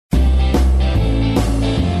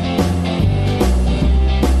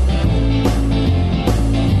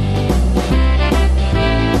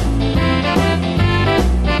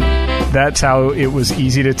that's how it was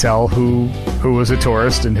easy to tell who was a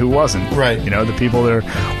tourist and who wasn't. Right. You know, the people that are,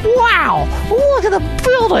 Wow, look at the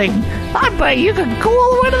building. I bet you could go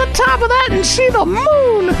all the way to the top of that and see the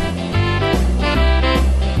moon.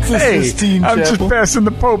 hey, I'm just passing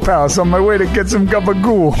the Pope House on my way to get some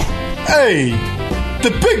gabagool. Hey,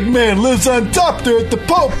 the big man lives on top there at the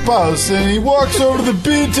Pope House, and he walks over to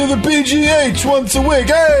the BGH once a week.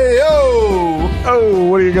 Hey, oh! Oh,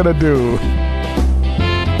 what are you going to do?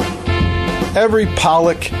 Every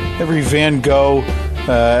Pollock, every Van Gogh,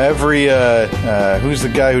 who's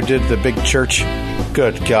the guy who did the big church?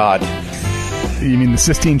 Good God. You mean the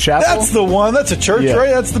Sistine Chapel? That's the one. That's a church, right?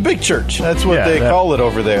 That's the big church. That's what they call it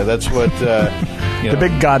over there. That's what, the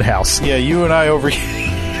big God house. Yeah, you and I over here.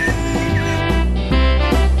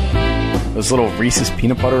 Those little Reese's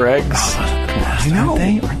peanut butter eggs. I know.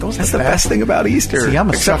 Aren't those that's the best thing about Easter. See, I'm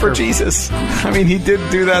a except sucker. for Jesus. I mean, he did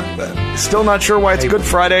do that. Still not sure why it's Good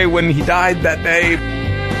Friday when he died that day.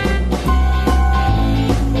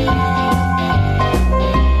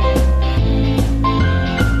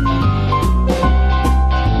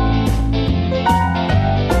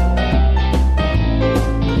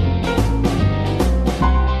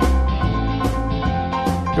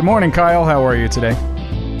 Good morning, Kyle. How are you today?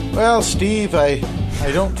 Well, Steve, I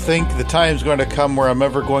don't think the time's going to come where I'm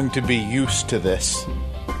ever going to be used to this.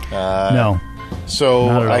 No. So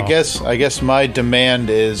Not at all. I guess my demand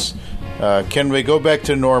is, can we go back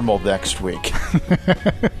to normal next week?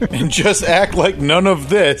 And just act like none of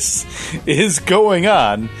this is going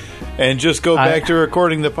on, and just go back to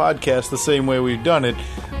recording the podcast the same way we've done it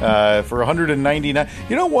for 199.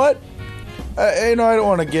 You know what? I don't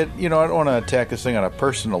want to I don't want to attack this thing on a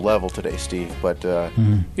personal level today, Steve. But the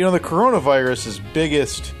coronavirus's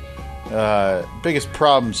biggest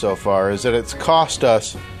problem so far is that it's cost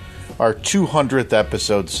us our 200th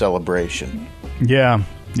episode celebration. Yeah,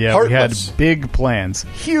 Heartless. we had big plans,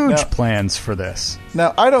 huge plans for this.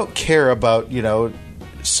 Now, I don't care about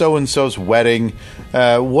so and so's wedding,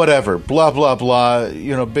 whatever, blah blah blah.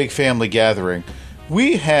 Big family gathering.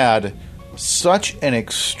 We had such an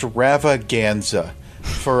extravaganza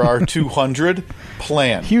for our 200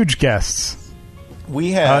 plan. Huge guests.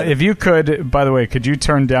 We had. If you could, by the way, could you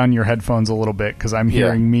turn down your headphones a little bit because I'm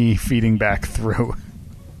hearing me feeding back through.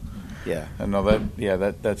 Yeah, I know that. Yeah,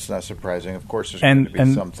 that's not surprising. Of course, there's going to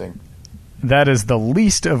be something. That is the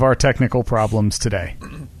least of our technical problems today.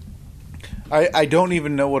 I don't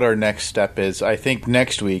even know what our next step is. I think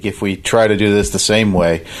next week, if we try to do this the same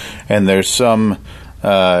way, and there's some.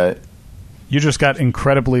 You just got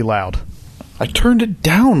incredibly loud. I turned it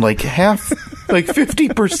down like half, like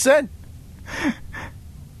 50%.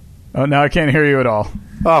 Oh, now I can't hear you at all.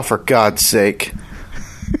 Oh, for God's sake.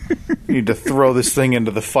 Need to throw this thing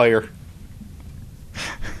into the fire.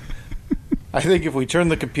 I think if we turn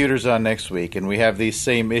the computers on next week and we have these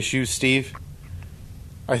same issues, Steve,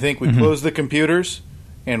 I think we close the computers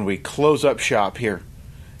and we close up shop here.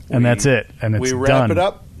 And that's it. And it's we wrap done. it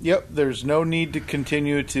up. Yep. There's no need to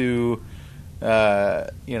continue to,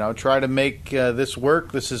 try to make this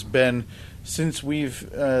work. This has been, since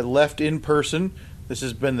we've left in person, this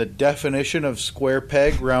has been the definition of square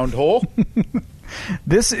peg, round hole.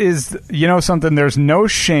 This is, something, there's no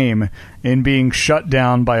shame in being shut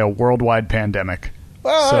down by a worldwide pandemic.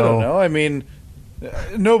 Well, I don't know. I mean,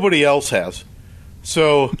 nobody else has.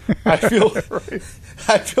 So I feel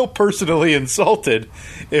personally insulted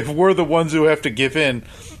if we're the ones who have to give in.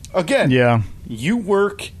 Again, you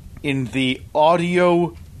work in the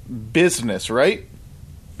audio business, right?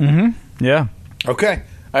 Mm-hmm. Yeah. Okay.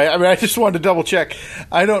 I just wanted to double check.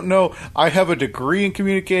 I don't know. I have a degree in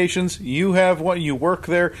communications. You have one. You work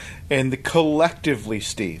there. And collectively,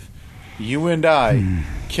 Steve, you and I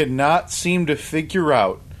cannot seem to figure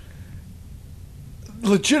out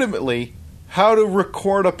legitimately how to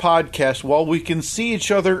record a podcast while we can see each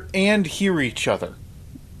other and hear each other.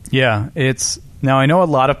 Yeah. Now, I know a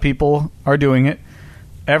lot of people are doing it.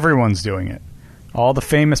 Everyone's doing it. All the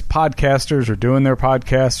famous podcasters are doing their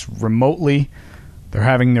podcasts remotely. They're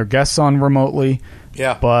having their guests on remotely.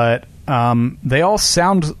 Yeah. But they all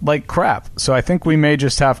sound like crap. So I think we may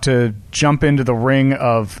just have to jump into the ring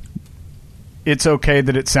of it's okay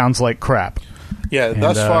that it sounds like crap. Yeah,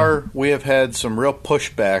 thus far we have had some real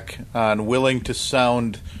pushback on willing to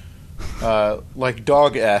sound like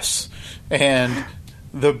dog S. And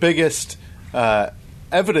the biggest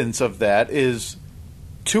evidence of that is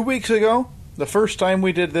 2 weeks ago, the first time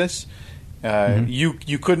we did this,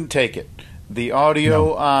 you couldn't take it. The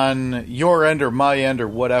audio on your end or my end or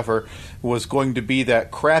whatever was going to be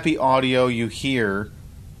that crappy audio you hear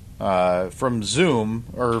from Zoom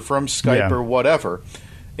or from Skype or whatever.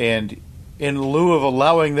 And in lieu of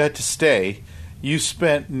allowing that to stay, you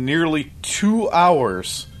spent nearly 2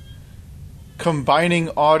 hours combining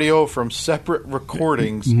audio from separate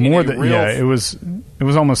recordings. It was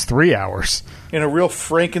almost 3 hours in a real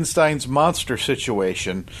Frankenstein's monster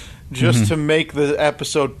situation, just to make the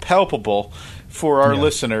episode palpable for our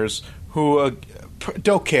listeners who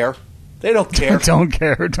don't care. They don't care. Don't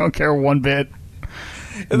care one bit.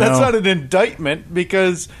 And that's not an indictment,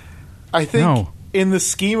 because I think in the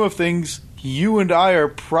scheme of things, you and I are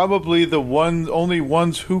probably the only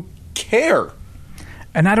ones who care.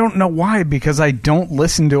 And I don't know why, because I don't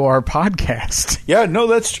listen to our podcast. Yeah, no,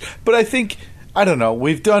 that's true. But I think, I don't know,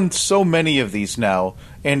 we've done so many of these now.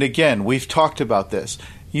 And again, we've talked about this.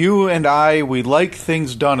 You and I, we like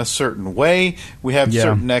things done a certain way. We have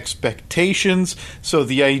certain expectations. So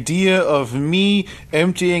the idea of me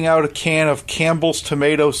emptying out a can of Campbell's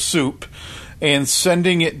tomato soup and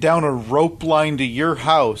sending it down a rope line to your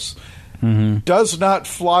house does not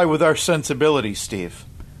fly with our sensibilities, Steve.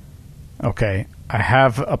 Okay. I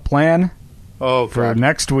have a plan for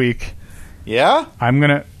next week. Yeah? I'm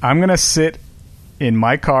gonna sit in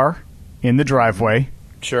my car in the driveway.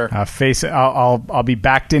 Sure. I'll be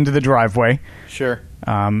backed into the driveway. Sure.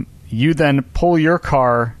 You then pull your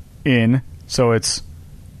car in, so it's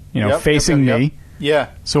facing me. Yeah.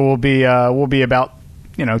 So we'll be about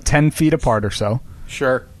 10 feet apart or so.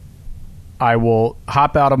 Sure. I will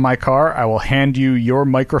hop out of my car. I will hand you your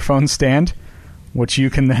microphone stand, which you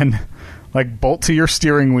can then bolt to your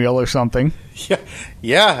steering wheel or something.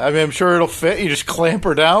 Yeah. I mean, I'm sure it'll fit. You just clamp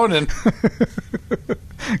her down and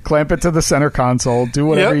clamp it to the center console. Do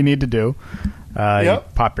whatever you need to do. You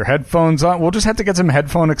pop your headphones on. We'll just have to get some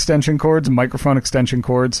headphone extension cords, microphone extension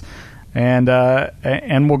cords, and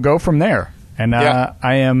we'll go from there. And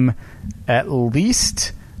I am at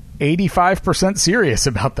least 85% serious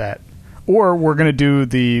about that. Or we're going to do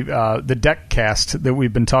the deck cast that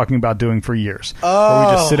we've been talking about doing for years.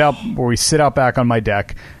 Where we sit out back on my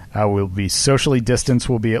deck. We'll be socially distanced.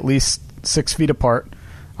 We'll be at least 6 feet apart.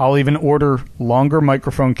 I'll even order longer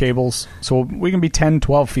microphone cables so we can be 10,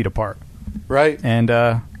 12 feet apart. Right. And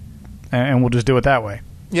we'll just do it that way.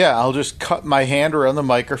 Yeah, I'll just cut my hand around the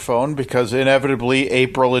microphone, because inevitably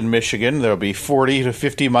April in Michigan, there'll be 40 to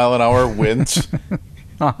 50 mile an hour winds.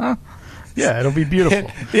 Uh-huh. Yeah, it'll be beautiful.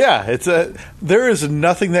 Yeah, there is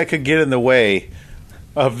nothing that could get in the way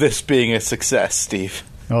of this being a success, Steve.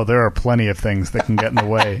 Oh, there are plenty of things that can get in the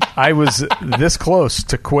way. I was this close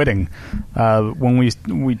to quitting when we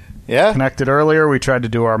connected earlier. We tried to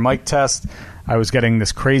do our mic test. I was getting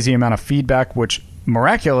this crazy amount of feedback, which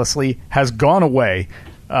miraculously has gone away.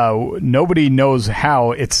 Nobody knows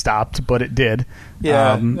how it stopped, but it did.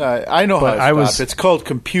 Yeah, I know how it stopped. It's called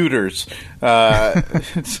computers.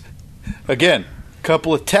 Again, a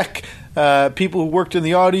couple of tech people who worked in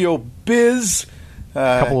the audio biz.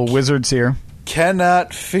 A couple of wizards here.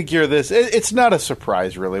 Cannot figure this. It's not a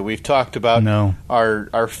surprise, really. We've talked about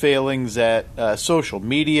our failings at social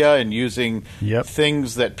media and using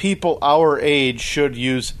things that people our age should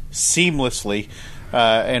use seamlessly.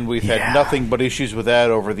 And we've had nothing but issues with that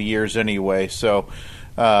over the years anyway. So,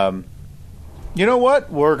 you know what?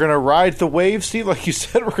 We're going to ride the wave, Steve. Like you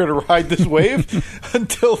said, we're going to ride this wave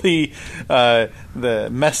until the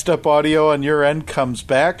messed up audio on your end comes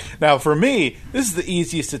back. Now, for me, this is the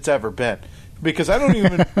easiest it's ever been, because I don't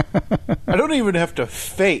even have to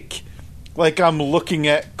fake like I'm looking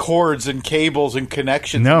at cords and cables and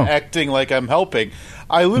connections and acting like I'm helping.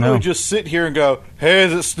 I literally just sit here and go, "Hey,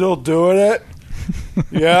 is it still doing it?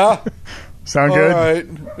 Yeah." Sound good? All right.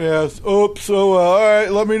 Yes. Oops. So, all right.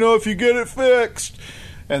 Let me know if you get it fixed.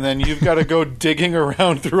 And then you've got to go digging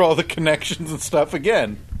around through all the connections and stuff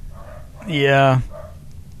again. Yeah.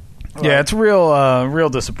 Right. Yeah, it's real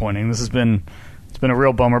disappointing. It's been a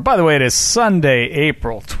real bummer. By the way, it is Sunday,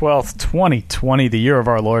 April 12th, 2020, the year of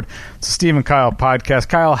our Lord. It's the Steve and Kyle podcast.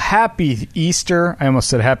 Kyle, happy Easter. I almost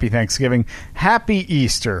said happy Thanksgiving. Happy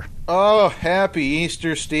Easter. Oh, happy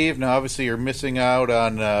Easter, Steve. Now, obviously, you're missing out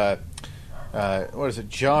on... what is it?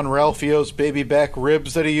 John Ralphio's baby back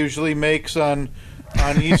ribs that he usually makes on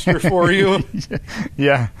Easter for you.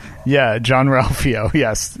 Yeah, John Ralphio.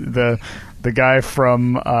 Yes, the guy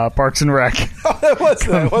from Parks and Rec. Oh, that was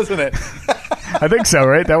that, wasn't it? I think so.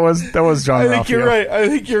 Right? That was John. I think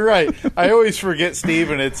you're right. I always forget, Steve,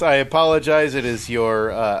 and I apologize. It is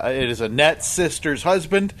it is Annette's sister's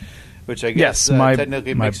husband, which I guess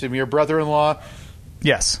technically makes him your brother-in-law.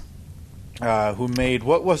 Yes. Who made,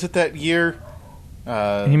 what was it that year?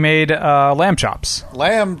 He made lamb chops.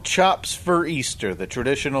 Lamb chops for Easter, the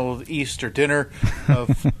traditional Easter dinner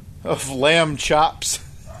of lamb chops.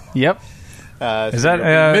 Yep. Is that?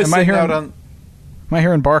 Am I hearing? Am I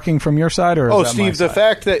hearing barking from your side, or is that Steve, my the side?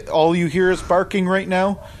 fact that all you hear is barking right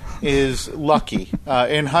now is lucky.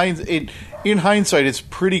 In hindsight, it's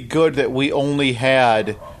pretty good that we only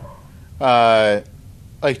had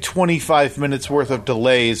like 25 minutes worth of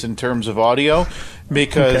delays in terms of audio,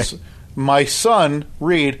 because my son,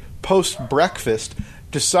 Reed, post-breakfast,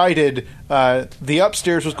 decided the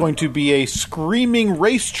upstairs was going to be a screaming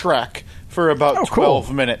racetrack for about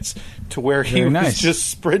 12 minutes, to where he was just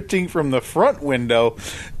sprinting from the front window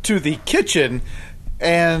to the kitchen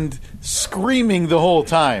and screaming the whole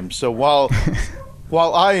time. So while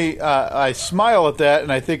I smile at that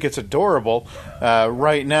and I think it's adorable,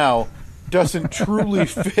 right now doesn't truly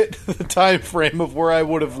fit the time frame of where I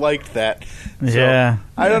would have liked that. So,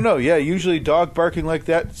 I don't know. Yeah, usually dog barking like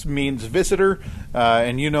that means visitor.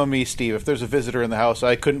 And you know me, Steve. If there's a visitor in the house,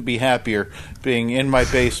 I couldn't be happier being in my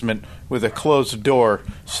basement with a closed door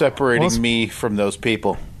separating me from those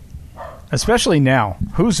people. Especially now.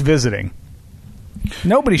 Who's visiting?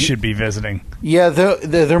 Nobody should be visiting. Yeah,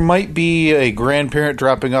 there might be a grandparent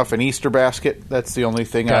dropping off an Easter basket. That's the only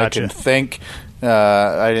thing I can think.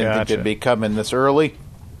 I didn't think they'd be coming this early.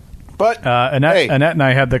 But Annette and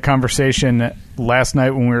I had the conversation last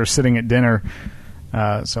night when we were sitting at dinner.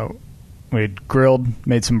 So we had grilled,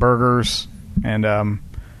 made some burgers, and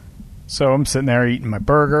so I'm sitting there eating my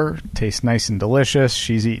burger. Tastes nice and delicious.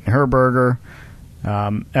 She's eating her burger.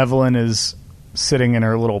 Evelyn is sitting in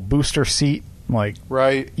her little booster seat, like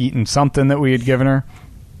eating something that we had given her.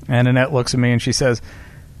 And Annette looks at me and she says,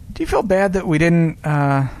 "Do you feel bad that we didn't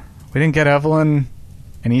get Evelyn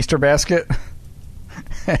an Easter basket?"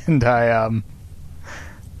 And I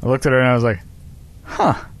looked at her and I was like,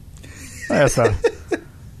 "Huh, that's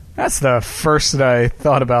the first that I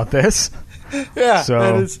thought about this." Yeah, so,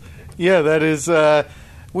 that is.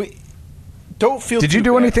 We don't feel. Did you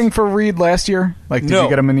do anything for Reed last year? Like, did you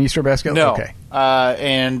get him an Easter basket? No. Okay.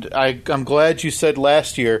 And I'm glad you said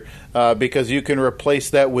last year, because you can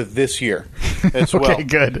replace that with this year as well. Okay,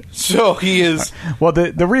 good. So he is. Well,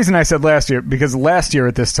 the reason I said last year, because last year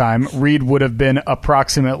at this time, Reed would have been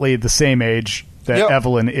approximately the same age that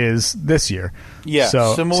Evelyn is this year. Yeah.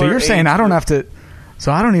 So you're saying I don't have to.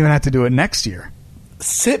 So I don't even have to do it next year.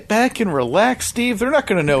 Sit back and relax, Steve. They're not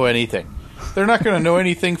going to know anything. They're not going to know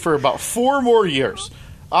anything for about 4 more years.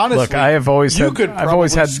 Honestly, look, I've always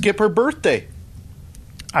had skip her birthday.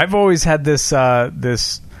 I've always had this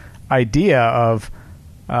this idea of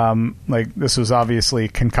like, this was obviously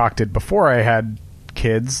concocted before I had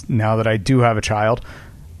kids. Now that I do have a child,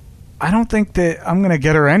 I don't think that I'm going to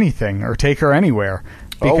get her anything or take her anywhere,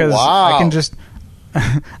 because I can just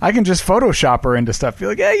Photoshop her into stuff. Be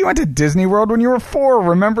like, "Hey, you went to Disney World when you were 4.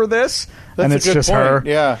 Remember this?" And it's just point.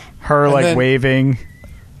 her and like then, waving.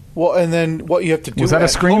 Well, and then what you have to do? Was that a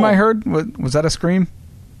scream? Home, I heard. Was that a scream?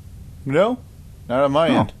 No, not on my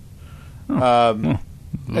end.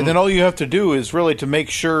 And then all you have to do is really to make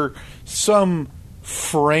sure some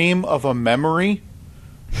frame of a memory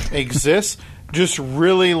exists. Just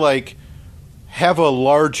really like have a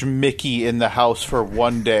large Mickey in the house for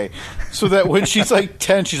one day, so that when she's like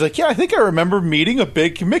 10, she's like, "Yeah, I think I remember meeting a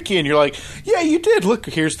big Mickey," and you're like, "Yeah, you did. Look,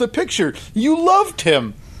 here's the picture. You loved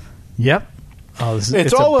him." Yep. Oh, it's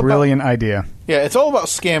a brilliant idea. Yeah, it's all about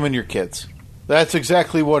scamming your kids. That's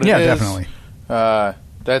exactly what it is. Yeah, definitely.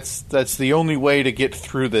 That's the only way to get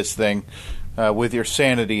through this thing with your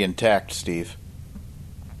sanity intact, Steve.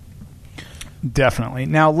 Definitely.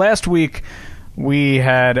 Now, last week we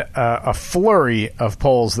had a flurry of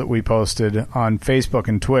polls that we posted on Facebook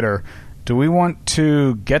and Twitter. Do we want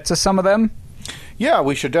to get to some of them? Yeah,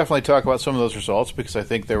 we should definitely talk about some of those results, because I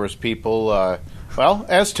think there was people, well,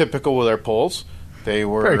 as typical with our polls, they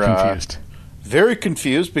were very confused. Very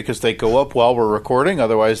confused because they go up while we're recording.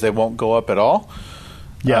 Otherwise, they won't go up at all.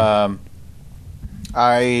 Yeah.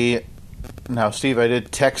 Now, Steve, I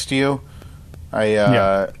did text you.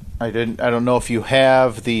 I don't know if you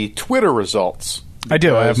have the Twitter results. I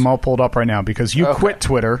do. I have them all pulled up right now because you quit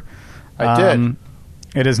Twitter. I did.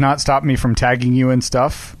 It has not stopped me from tagging you in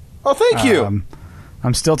stuff. Oh, thank you.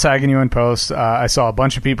 I'm still tagging you in posts. I saw a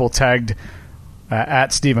bunch of people tagged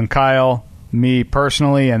at Stephen Kyle, me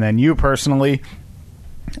personally, and then you personally.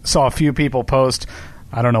 Saw a few people post,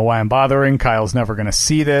 "I don't know why I'm bothering. Kyle's never going to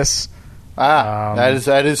see this."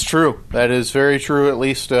 That is true. That is very true. At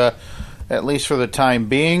least for the time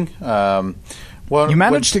being. You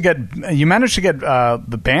managed to get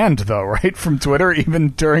the banned though, right, from Twitter even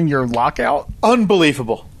during your lockout.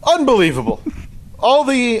 Unbelievable. all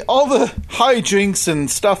the hijinks and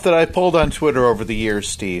stuff that I pulled on Twitter over the years,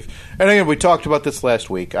 Steve. And again, we talked about this last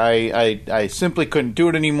week. I simply couldn't do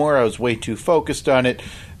it anymore. I was way too focused on it.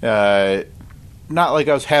 not like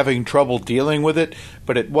I was having trouble dealing with it,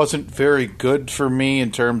 but it wasn't very good for me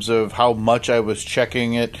in terms of how much I was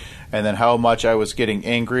checking it and then how much I was getting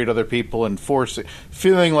angry at other people and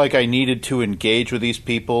feeling like I needed to engage with these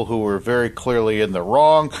people who were very clearly in the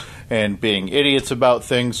wrong and being idiots about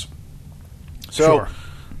things. So Sure.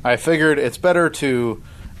 I figured it's better to,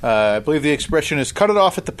 I believe the expression is cut it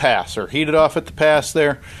off at the pass or heat it off at the pass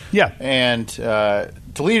there. Yeah. And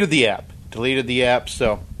deleted the app.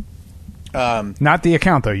 So Not the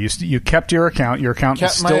account, though. You kept your account. Your account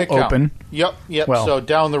is still open. Yep. Well, so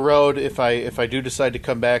down the road, if I do decide to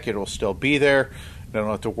come back, it will still be there. I don't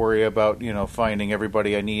have to worry about finding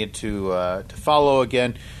everybody I need to follow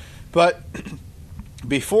again. But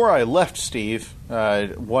before I left, Steve,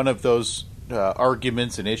 one of those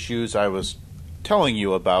arguments and issues I was telling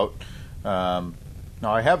you about.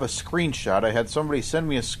 Now I have a screenshot. I had somebody send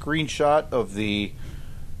me a screenshot of the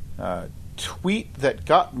tweet that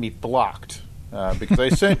got me blocked because I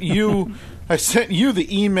sent you the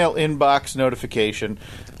email inbox notification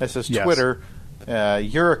that says, Yes. Twitter,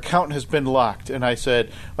 your account has been locked. And I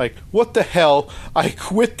said, like, what the hell? I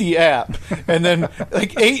quit the app. And then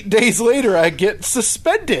like 8 days later I get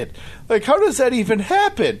suspended. Like, how does that even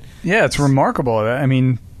happen? Yeah, it's remarkable. I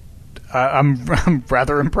mean, I'm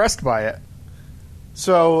rather impressed by it.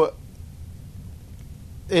 So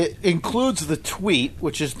it includes the tweet,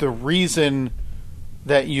 which is the reason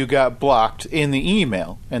that you got blocked in the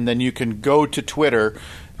email. And then you can go to Twitter,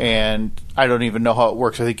 and I don't even know how it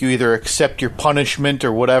works. I think you either accept your punishment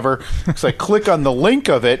or whatever. It's like click on the link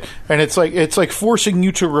of it, and it's like forcing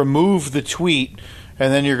you to remove the tweet,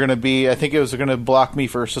 and then you're going to be, I think it was going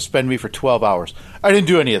to suspend me for 12 hours. I didn't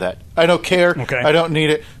do any of that. I don't care. Okay. I don't need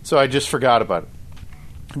it, so I just forgot about it.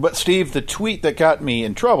 But Steve, the tweet that got me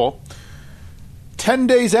in trouble 10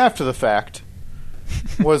 days after the fact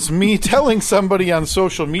was me telling somebody on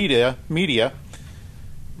social media,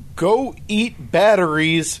 go eat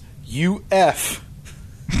batteries, you F.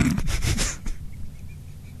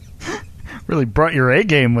 Really brought your A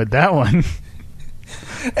game with that one.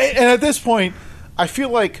 And at this point, I feel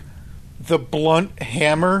like the blunt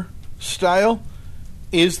hammer style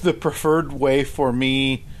is the preferred way for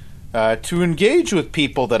me to engage with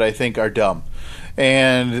people that I think are dumb.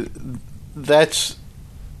 And that's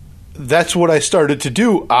what I started to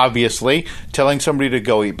do, obviously, telling somebody to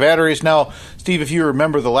go eat batteries. Now, Steve, if you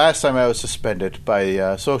remember the last time I was suspended by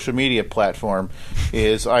a social media platform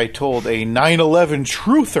is I told a 9/11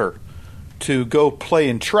 truther to go play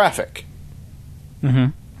in traffic.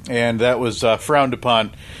 Mm-hmm. And that was frowned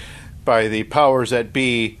upon by the powers that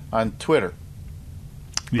be on Twitter.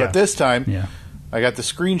 Yeah. But this time, Yeah. I got the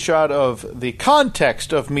screenshot of the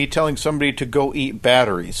context of me telling somebody to go eat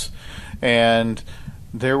batteries. And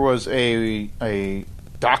there was a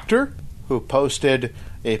doctor who posted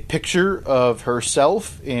a picture of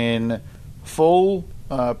herself in full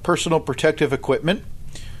personal protective equipment.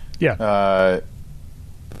 Yeah.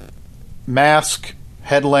 Mask,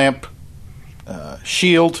 headlamp,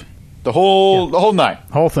 shield, the whole nine.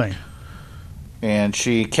 Whole thing. And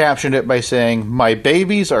she captioned it by saying, "My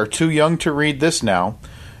babies are too young to read this now,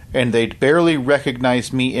 and they'd barely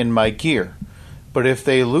recognize me in my gear. But if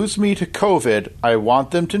they lose me to COVID, I want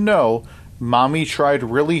them to know Mommy tried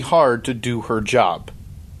really hard to do her job."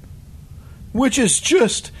 Which is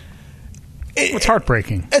just... It's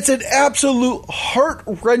heartbreaking. It's an absolute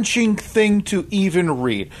heart-wrenching thing to even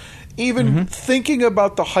read. Even thinking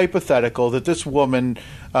about the hypothetical that this woman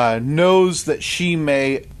knows that she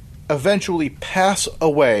may eventually pass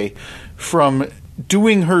away from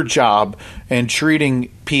doing her job and treating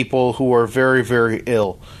people who are very, very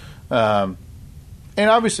ill. And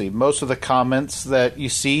obviously, most of the comments that you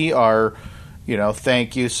see are,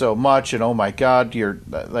 thank you so much, and oh my God, you're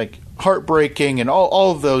like heartbreaking, and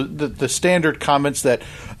all of the standard comments that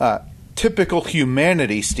typical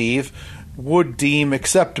humanity, Steve, would deem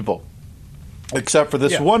acceptable. Except for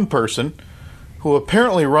this one person who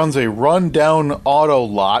apparently runs a rundown auto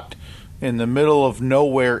lot in the middle of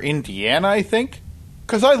nowhere, Indiana, I think.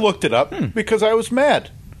 Because I looked it up because I was mad.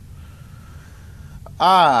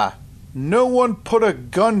 No one put a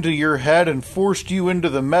gun to your head and forced you into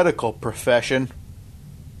the medical profession.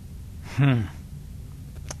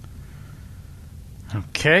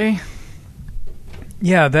 Okay.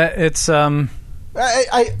 Yeah, that it's I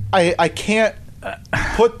can't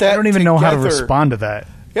put that I don't even know how to together. respond to that.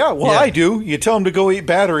 Yeah, well, I do. You tell them to go eat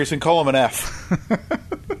batteries and call them an F.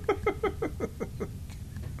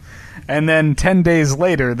 And then 10 days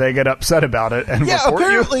later, they get upset about it and report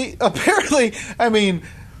you. Apparently, I mean,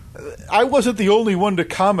 I wasn't the only one to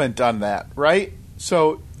comment on that, right?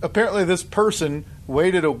 So apparently this person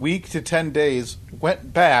waited a week to 10 days,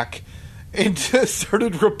 went back, and just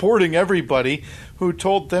started reporting everybody who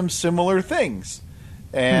told them similar things.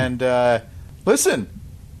 And listen,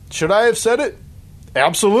 should I have said it?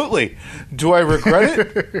 Absolutely. Do I regret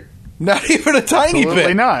it? Not even a tiny Absolutely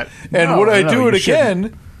bit. not. And No, would I no, do you it again?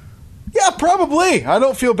 shouldn't. Yeah, probably. I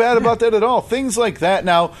don't feel bad about that at all. Things like that.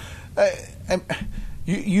 Now,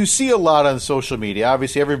 you see a lot on social media.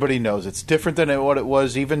 Obviously, everybody knows it's different than what it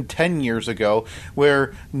was even 10 years ago,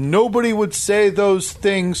 where nobody would say those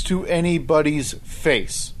things to anybody's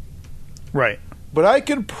face. Right. But I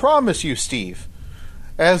can promise you, Steve,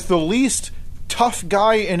 as the least tough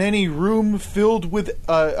guy in any room filled with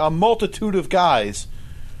a multitude of guys,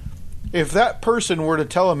 if that person were to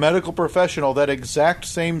tell a medical professional that exact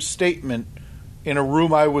same statement in a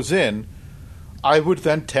room I was in, I would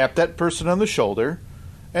then tap that person on the shoulder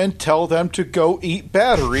and tell them to go eat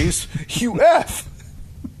batteries, you F.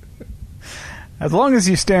 As long as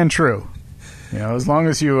you stand true. As long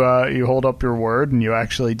as you hold up your word and you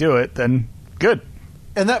actually do it, then good.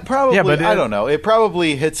 And that probably, Yeah, but I don't know, it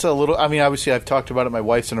probably hits a little, I mean, obviously I've talked about it, my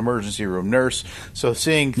wife's an emergency room nurse, so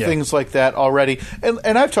seeing things like that already, and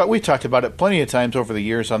we've talked about it plenty of times over the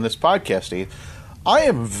years on this podcast, Steve. I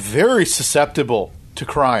am very susceptible to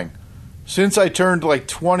crying. Since I turned like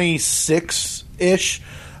 26-ish,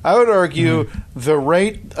 I would argue the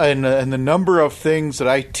rate and the number of things that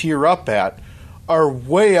I tear up at are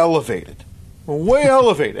way elevated. Way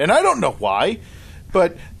elevated. And I don't know why.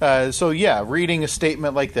 But, reading a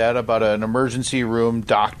statement like that about an emergency room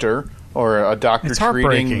doctor or a doctor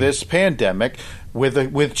treating this pandemic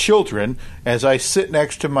with children, as I sit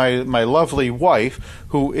next to my lovely wife,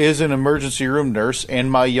 who is an emergency room nurse, and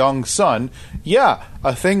my young son,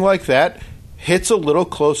 a thing like that hits a little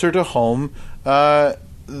closer to home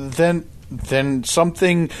than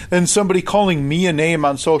somebody calling me a name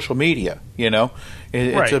on social media.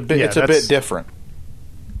 It's a bit different.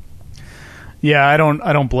 Yeah, I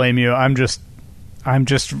don't blame you. I'm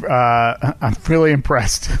really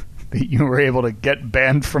impressed that you were able to get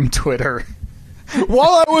banned from Twitter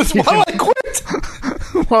while I quit.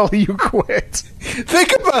 While you quit.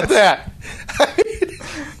 Think about that.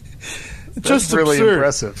 Just really absurd.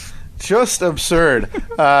 Impressive. Just absurd.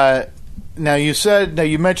 Now you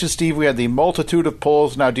mentioned, Steve, we had the multitude of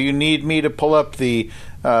polls. Now, do you need me to pull up the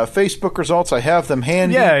Facebook results? I have them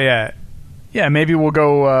handy. Yeah, maybe we'll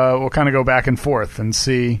go. We'll kind of go back and forth and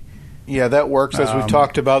see. Yeah, that works. As we've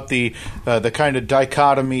talked about the kind of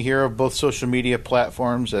dichotomy here of both social media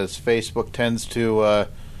platforms, as Facebook tends to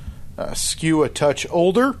skew a touch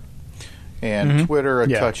older, and Twitter a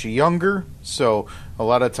touch younger. So a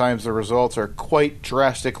lot of times the results are quite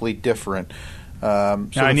drastically different. Now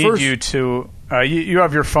I need you to. You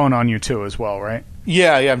have your phone on you too, as well, right?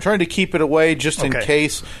 Yeah. I'm trying to keep it away just in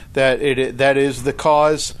case that that is the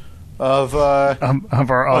cause of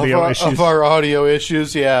our audio issues. Of our audio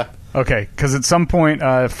issues, yeah. Okay, because at some point,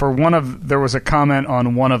 there was a comment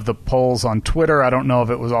on one of the polls on Twitter. I don't know if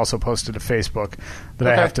it was also posted to Facebook. That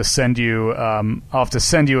I have to send you. I'll have to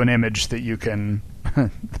send you an image that you can.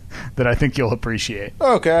 that I think you'll appreciate.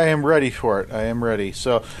 Okay, I am ready for it. I am ready.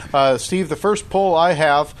 So, Steve, the first poll I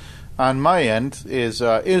have on my end is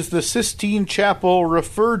the Sistine Chapel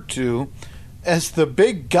referred to as the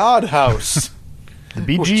Big God House? The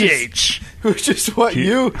BGH, which is what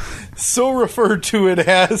you so referred to it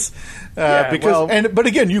as, but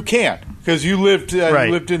again, you can't because you lived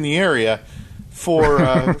in the area for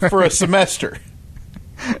a semester.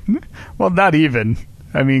 Well, not even.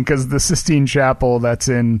 I mean, because the Sistine Chapel that's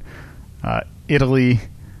in Italy,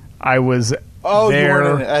 I was. Oh, there. You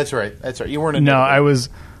weren't in, that's right. You weren't in. No, Italy.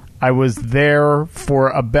 I was there for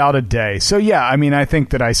about a day. So yeah, I mean, I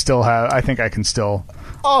think that I still have. I think I can still.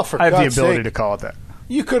 Oh, for I have God's the ability sake. to call it that.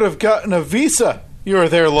 You could have gotten a visa. You were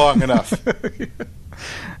there long enough.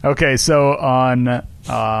 Okay, so on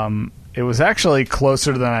it was actually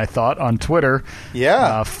closer than I thought on Twitter.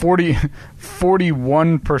 Yeah.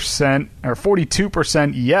 41% or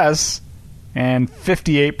 42% yes and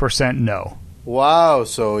 58% no. Wow.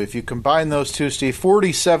 So if you combine those two, Steve,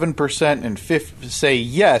 47% and say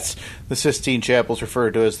yes, the Sistine Chapel is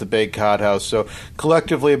referred to as the Big God House. So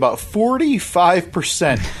collectively about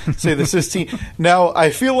 45% say the Sistine. Now,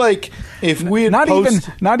 I feel like if we had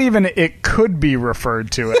not even it could be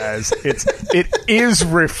referred to as, it is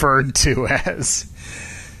referred to as.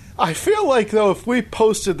 I feel like, though, if we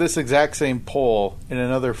posted this exact same poll in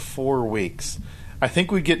another 4 weeks, I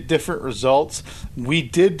think we'd get different results. We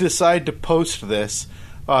did decide to post this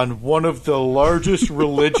on one of the largest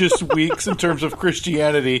religious weeks in terms of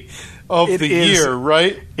Christianity of the year,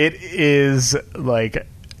 right? It is like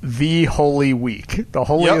the Holy Week, the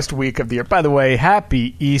holiest week of the year. By the way,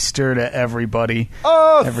 happy Easter to everybody.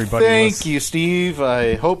 Oh, everybody thank you, Steve.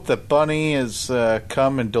 I hope that Bunny has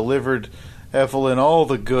come and delivered Evelyn all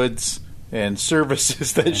the goods and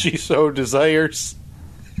services that she so desires.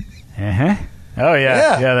 Uh-huh. Oh,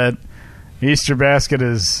 yeah. That Easter basket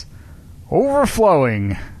is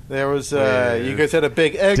overflowing. There was, you guys had a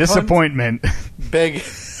big egg disappointment. Hunt. Big.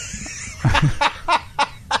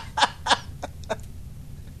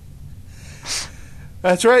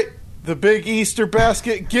 That's right. The big Easter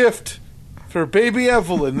basket gift for baby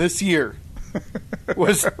Evelyn this year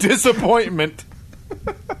was disappointment.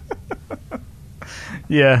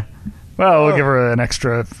 Yeah. Well, we'll give her an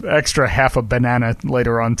extra half a banana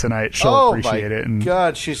later on tonight. She'll appreciate it. And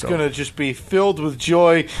God, she's going to just be filled with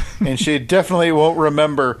joy, and she definitely won't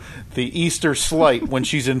remember the Easter slight when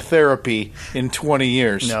she's in therapy in 20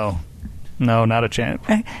 years. No, not a chance.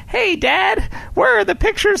 Hey, Dad, where are the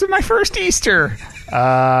pictures of my first Easter?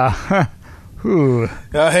 Hang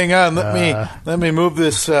on. Let me move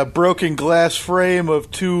this broken glass frame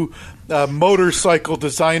of two motorcycle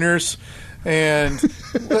designers, and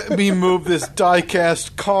let me move this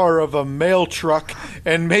die-cast car of a mail truck,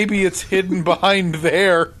 and maybe it's hidden behind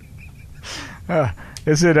there.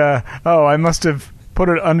 Is it? I must have put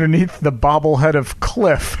it underneath the bobblehead of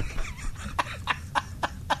Cliff.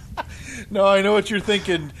 No, I know what you're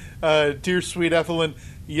thinking, dear sweet Evelyn.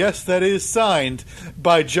 Yes, that is signed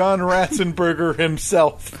by John Ratzenberger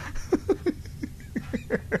himself.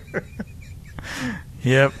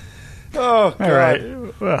 Yep. Oh, God. All right.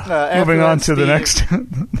 Moving on to the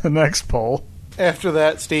next poll. After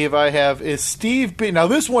that, Steve, I have, is Steve being... Now,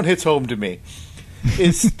 this one hits home to me.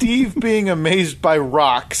 Is Steve being amazed by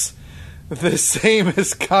rocks the same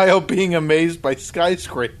as Kyle being amazed by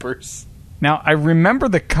skyscrapers? Now, I remember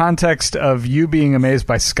the context of you being amazed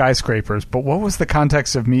by skyscrapers, but what was the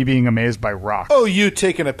context of me being amazed by rocks? Oh, you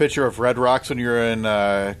taking a picture of red rocks when you were in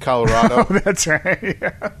Colorado. Oh, that's right.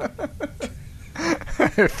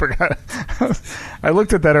 I forgot. I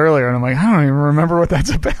looked at that earlier, and I'm like, I don't even remember what that's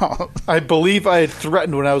about. I believe I had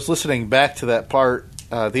threatened when I was listening back to that part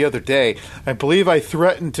the other day. I believe I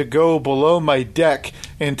threatened to go below my deck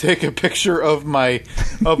and take a picture of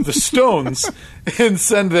the stones and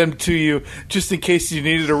send them to you, just in case you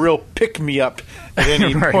needed a real pick-me-up at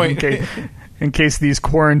any point. In case these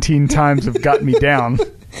quarantine times have got me down.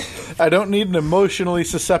 I don't need an emotionally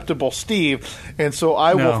susceptible Steve, and so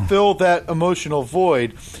I will fill that emotional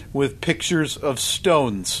void with pictures of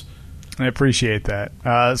stones. I appreciate that.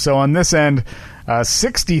 So on this end,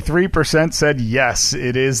 63% said yes,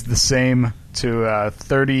 it is the same, to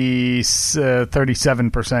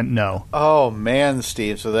 37% no. Oh, man,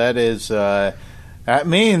 Steve. So that is... that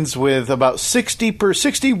means with about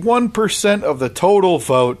 61% of the total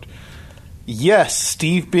vote... Yes,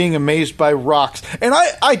 Steve being amazed by rocks. And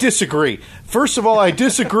I disagree. First of all, I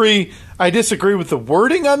disagree with the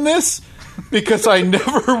wording on this, because I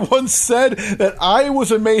never once said that I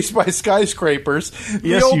was amazed by skyscrapers.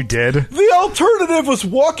 Yes, you did. The alternative was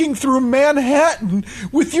walking through Manhattan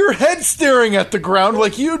with your head staring at the ground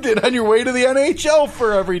like you did on your way to the NHL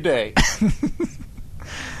for every day.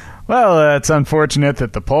 Well, it's unfortunate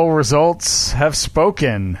that the poll results have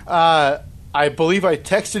spoken. I believe I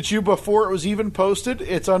texted you before it was even posted.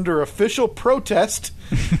 It's under official protest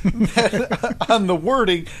on the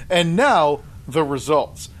wording, and now the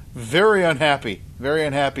results. Very unhappy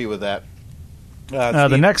with that.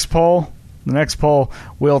 The next poll,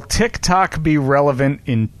 will TikTok be relevant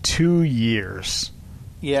in 2 years?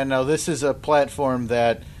 Yeah, no, this is a platform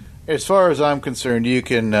that, as far as I'm concerned, you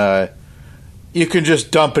can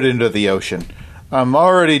just dump it into the ocean. I'm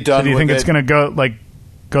already done with it. Do you think it's going to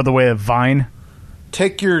go the way of Vine?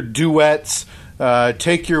 Take your duets,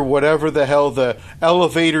 take your whatever the hell, the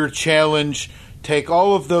elevator challenge, take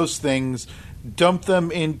all of those things, dump them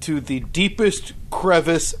into the deepest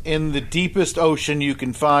crevice in the deepest ocean you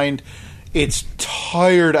can find. It's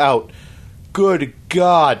tired out. Good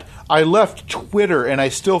God. I left Twitter, and I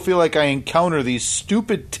still feel like I encounter these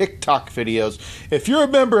stupid TikTok videos. If you're a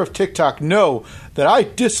member of TikTok, know that I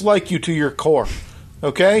dislike you to your core.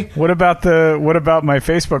 Okay. What about my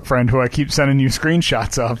Facebook friend who I keep sending you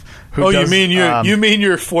screenshots of? You mean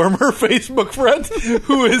your former Facebook friend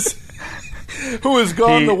who has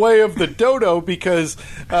gone the way of the dodo? Because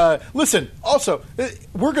listen, also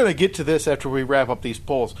we're going to get to this after we wrap up these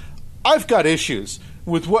polls. I've got issues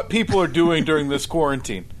with what people are doing during this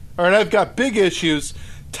quarantine. All right, I've got big issues,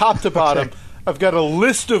 top to bottom. Okay. I've got a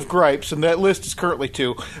list of gripes, and that list is currently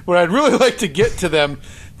 2. But I'd really like to get to them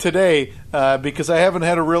today because I haven't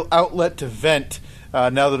had a real outlet to vent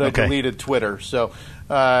now that I deleted Twitter. So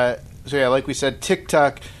like we said,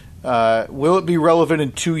 TikTok. Will it be relevant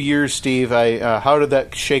in 2 years, Steve? How did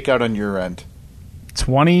that shake out on your end?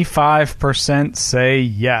 25% say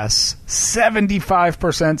yes.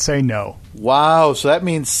 75% say no. Wow, so that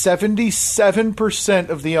means 77%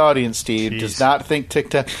 of the audience, Steve, does not think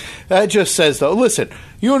TikTok. That just says, though, listen,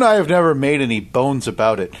 you and I have never made any bones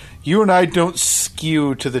about it. You and I don't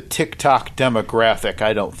skew to the TikTok demographic,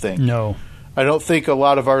 I don't think. No. I don't think a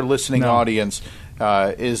lot of our listening audience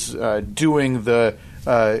is doing the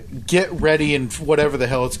get ready and whatever the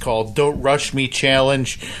hell it's called, Don't Rush Me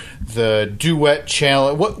challenge, the duet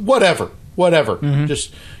challenge, whatever. Mm-hmm.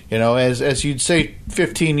 Just, as you'd say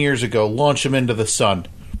 15 years ago, launch them into the sun.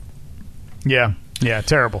 Yeah,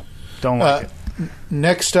 terrible. Don't like it.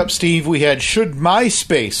 Next up, Steve, we had, should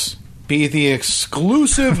MySpace be the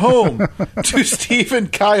exclusive home to Steve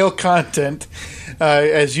and Kyle content,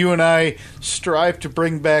 as you and I strive to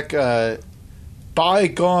bring back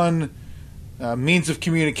bygone means of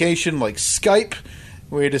communication like Skype.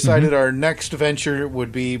 We decided our next venture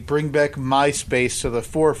would be bring back MySpace to the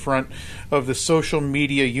forefront of the social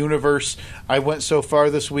media universe. I went so far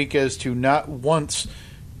this week as to not once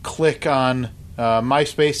click on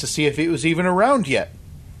MySpace to see if it was even around yet.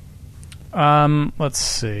 Let's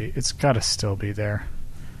see. It's got to still be there.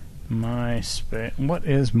 MySpace. What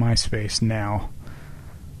is MySpace now?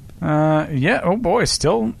 Yeah. Oh boy,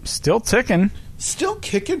 still ticking. Still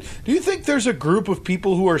kicking? Do you think there's a group of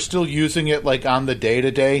people who are still using it, like, on the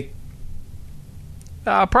day-to-day?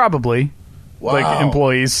 Probably. Wow. Like,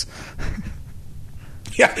 employees.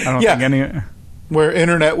 Yeah, I don't think any... Where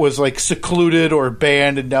internet was, like, secluded or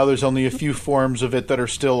banned, and now there's only a few forms of it that are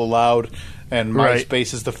still allowed, and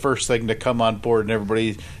MySpace is the first thing to come on board, and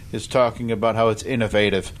everybody is talking about how it's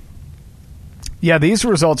innovative. Yeah, these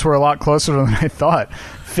results were a lot closer than I thought.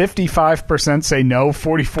 55% say no,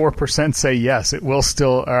 44% say yes. It will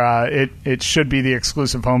still, it should be the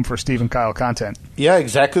exclusive home for Steve and Kyle content. Yeah,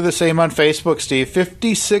 exactly the same on Facebook, Steve.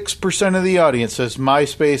 56% of the audience says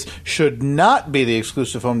MySpace should not be the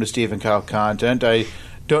exclusive home to Steve and Kyle content. I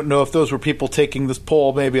don't know if those were people taking this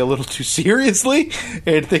poll maybe a little too seriously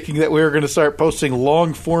and thinking that we were going to start posting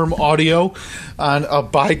long-form audio on a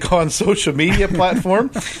bygone social media platform.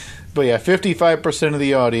 But yeah, 55% of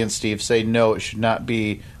the audience, Steve, say no, it should not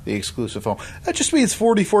be the exclusive home. That just means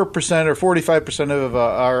 44% or 45% of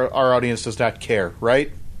our audience does not care,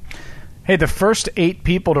 right? Hey, the first 8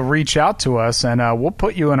 people to reach out to us, and we'll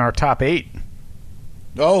put you in our top 8.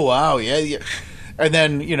 Oh, wow, yeah. And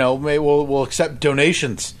then, maybe we'll accept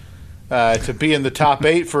donations to be in the top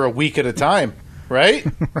 8 for a week at a time, right?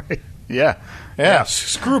 Right. Yeah. Yeah,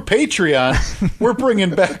 screw Patreon.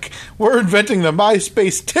 We're inventing the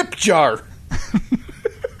MySpace tip jar.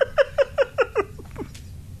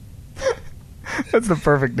 That's the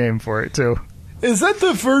perfect name for it, too. Is that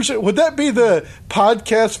the version? Would that be the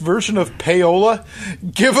podcast version of Payola?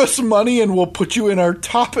 Give us money and we'll put you in our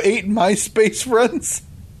top 8 MySpace friends?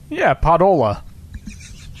 Yeah, Podola.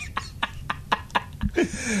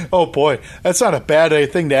 Oh, boy. That's not a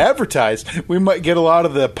bad thing to advertise. We might get a lot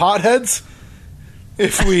of the potheads.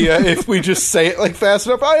 If we just say it like fast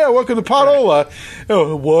enough. Oh yeah, welcome to Podola.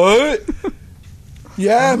 Oh, what?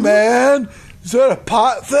 Yeah, man. Is that a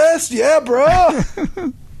pot fest? Yeah, bro.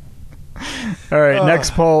 All right,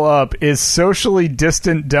 next poll up. Is socially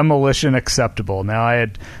distant demolition acceptable? Now, I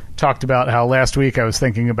had talked about how last week I was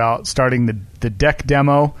thinking about starting the deck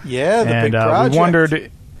demo. Yeah, the big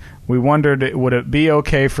project. We wondered, would it be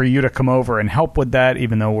okay for you to come over and help with that,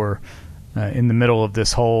 even though we're in the middle of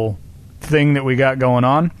this whole thing that we got going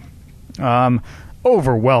on.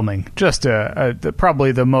 Overwhelming. Just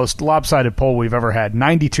probably the most lopsided poll we've ever had.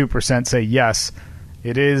 92% say yes,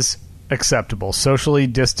 it is acceptable. Socially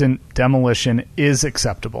distant demolition is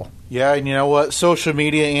acceptable. Yeah, and you know what? Social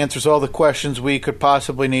media answers all the questions we could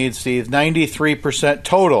possibly need, Steve. 93%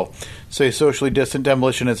 total say socially distant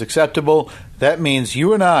demolition is acceptable. That means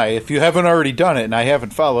you and I, if you haven't already done it, and I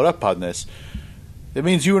haven't followed up on this, it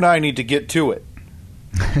means you and I need to get to it.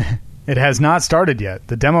 It has not started yet.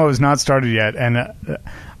 The demo has not started yet, and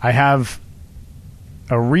I have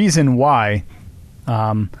a reason why.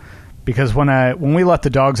 Because when we let the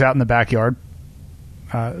dogs out in the backyard,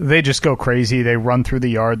 they just go crazy. They run through the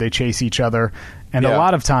yard. They chase each other, and a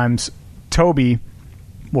lot of times, Toby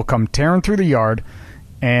will come tearing through the yard,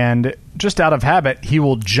 and just out of habit, he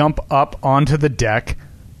will jump up onto the deck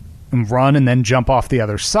and run, and then jump off the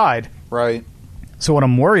other side. Right. So what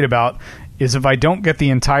I'm worried about is if I don't get the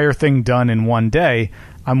entire thing done in one day,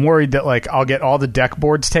 I'm worried that I'll get all the deck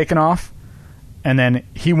boards taken off, and then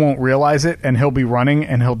he won't realize it, and he'll be running,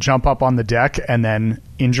 and he'll jump up on the deck and then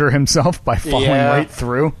injure himself by falling right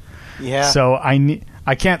through. Yeah. So I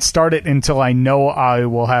I can't start it until I know I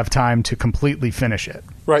will have time to completely finish it.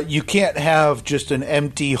 Right. You can't have just an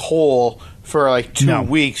empty hole for like 2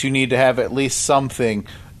 weeks. You need to have at least something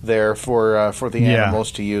there for the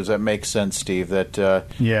animals to use. That makes sense, Steve. That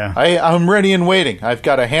I'm ready and waiting. I've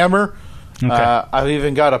got a hammer. Okay. I've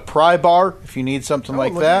even got a pry bar if you need something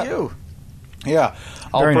like that. At you. Yeah.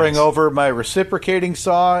 I'll bring over my reciprocating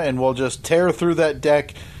saw and we'll just tear through that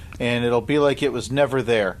deck and it'll be like it was never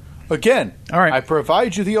there. Again, all right. I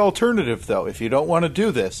provide you the alternative, though, if you don't want to do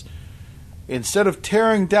this. Instead of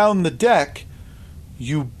tearing down the deck,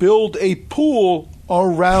 you build a pool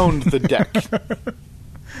around the deck.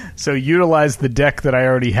 So utilize the deck that I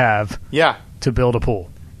already have to build a pool.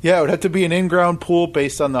 Yeah, it would have to be an in-ground pool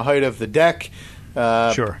based on the height of the deck.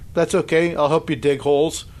 Sure. That's okay. I'll help you dig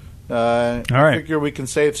holes. All right. I figure we can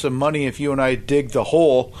save some money if you and I dig the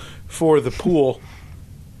hole for the pool.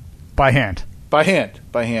 By hand. By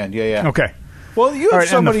hand, yeah. Okay. Well, you have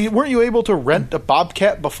somebody. Weren't you able to rent a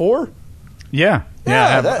Bobcat before? Yeah.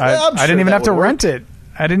 I didn't even have to rent it.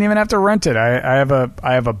 I didn't even have to rent it. I have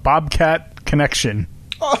a Bobcat connection.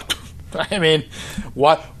 Oh, I mean,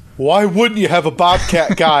 why wouldn't you have a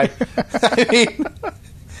Bobcat guy? I mean,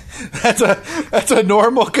 that's a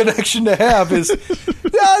normal connection to have. Is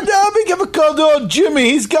let me give a call to old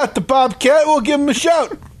Jimmy. He's got the Bobcat. We'll give him a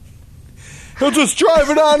shout. He'll just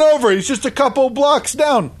drive it on over. He's just a couple blocks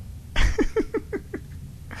down.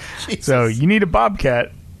 So you need a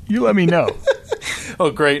Bobcat. You let me know.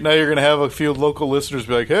 Oh, great. Now you're going to have a few local listeners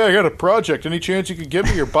be like, hey, I got a project. Any chance you could give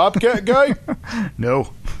me your Bobcat guy?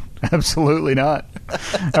 No, absolutely not.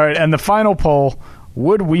 All right, and the final poll,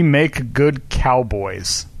 would we make good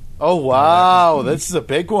cowboys? Oh, wow. This is a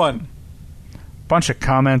big one. Bunch of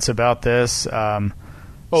comments about this. This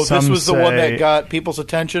was the one that got people's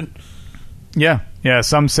attention? Yeah.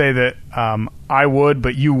 Some say that I would,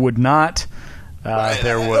 but you would not.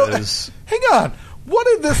 There was... Hang on. What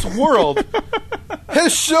in this world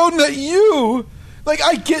has shown that you... Like,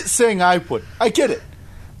 I get saying I would. I get it.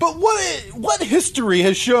 But what history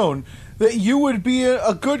has shown that you would be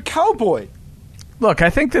a good cowboy? Look, I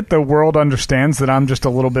think that the world understands that I'm just a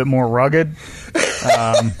little bit more rugged.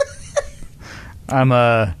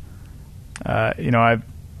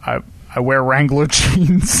 I wear Wrangler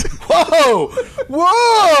jeans.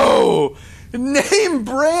 Whoa! Name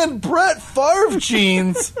brand Brett Favre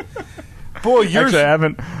jeans. Boy, actually,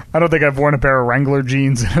 I don't think I've worn a pair of Wrangler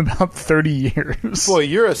jeans in about 30 years. Boy,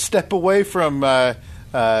 you're a step away from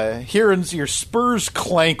hearing your spurs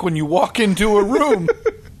clank when you walk into a room.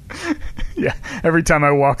 Yeah, every time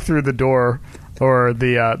I walk through the door, or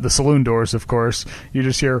the saloon doors, of course, you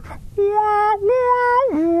just hear wah, wah,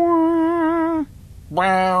 wah.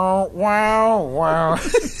 Wow, wow, wow.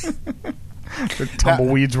 The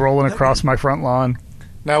tumbleweeds rolling across my front lawn.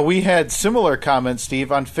 Now, we had similar comments,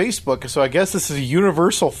 Steve, on Facebook, so I guess this is a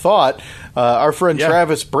universal thought. Our friend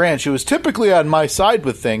Travis Branch, who is typically on my side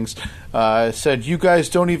with things, said, you guys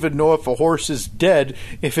don't even know if a horse is dead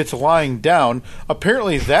if it's lying down.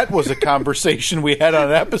 Apparently, that was a conversation we had on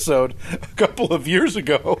an episode a couple of years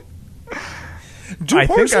ago. Do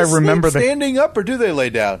horses sleep standing up, or do they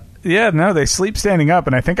lay down? Yeah, no, they sleep standing up,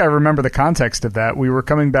 and I think I remember the context of that. We were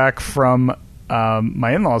coming back from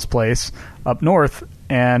my in-laws' place up north,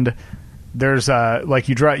 and there's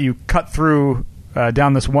you cut through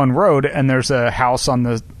down this one road, and there's a house on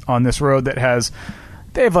this road that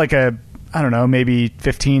they have like a, I don't know, maybe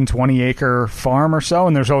 15, 20 acre farm or so,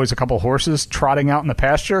 and there's always a couple horses trotting out in the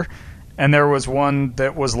pasture. And there was one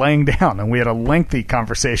that was laying down, and we had a lengthy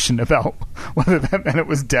conversation about whether that meant it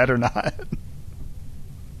was dead or not.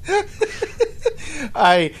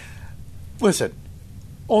 Listen,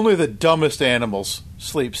 only the dumbest animals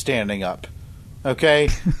sleep standing up, okay?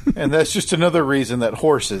 And that's just another reason that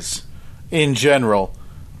horses, in general,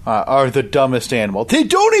 are the dumbest animal. They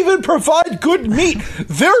don't even provide good meat.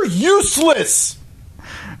 They're useless.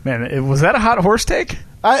 Man, was that a hot horse take?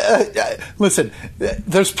 Listen,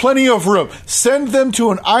 there's plenty of room. Send them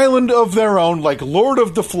to an island of their own, like Lord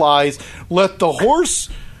of the Flies. Let the horse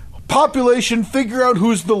population figure out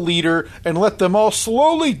who's the leader, and let them all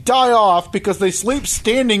slowly die off because they sleep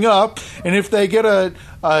standing up, and if they get a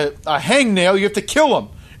hangnail, you have to kill them.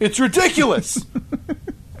 It's ridiculous.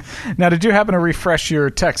 Now, did you happen to refresh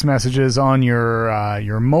your text messages on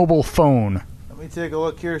your mobile phone? Let me take a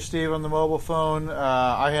look here, Steve, on the mobile phone.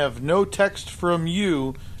 I have no text from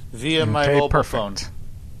you via my mobile phone.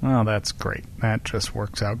 Well, that's great. That just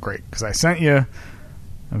works out great, because I sent you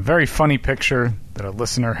a very funny picture that a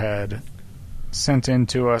listener had sent in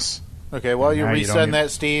to us Okay, while you Now you don't resend get-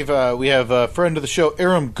 that, Steve, we have a friend of the show,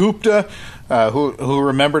 Aram Gupta, who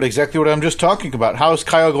remembered exactly what I'm just talking about. How is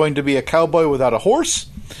Kyle going to be a cowboy without a horse?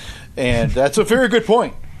 And that's a very good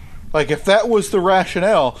point. Like, if that was the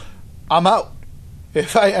rationale, I'm out.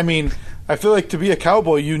 If I feel like to be a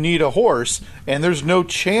cowboy, you need a horse, and there's no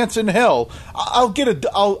chance in hell.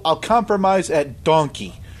 I'll compromise at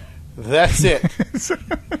donkey. That's it.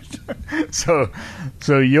 So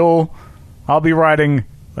I'll be riding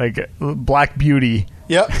like Black Beauty.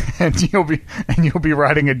 Yep. And you'll be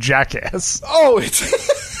riding a jackass. Oh, it's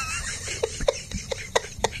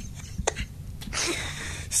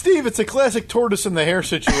Steve. It's a classic tortoise in the hare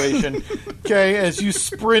situation. Okay, as you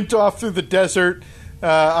sprint off through the desert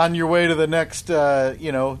on your way to the next,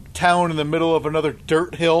 town in the middle of another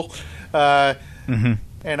dirt hill,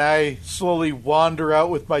 and I slowly wander out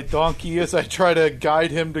with my donkey as I try to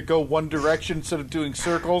guide him to go one direction instead of doing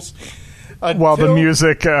circles. While the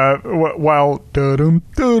music, while dum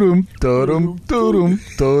dum dum dum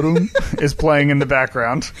dum is playing in the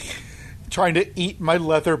background, trying to eat my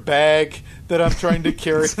leather bag that I'm trying to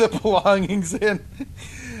carry the belongings in.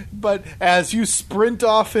 But as you sprint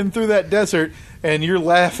off in through that desert and you're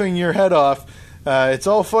laughing your head off, it's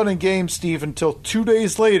all fun and games, Steve, until 2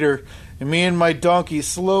 days later, and me and my donkey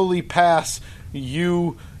slowly pass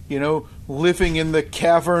you living in the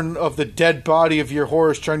cavern of the dead body of your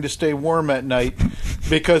horse trying to stay warm at night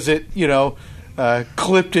because it,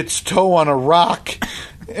 clipped its toe on a rock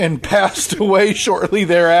and passed away shortly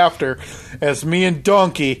thereafter as me and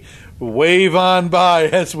donkey wave on by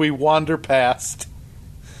as we wander past.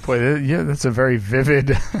 boy, yeah, that's a very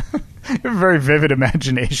vivid,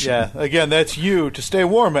 imagination. Yeah, again, that's you to stay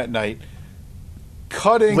warm at night.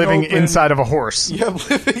 Living inside of a horse. Yeah,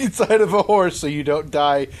 living inside of a horse so you don't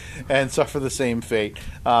die and suffer the same fate.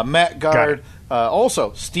 Matt Guard,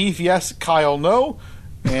 also Steve, yes, Kyle, no,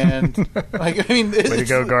 and way to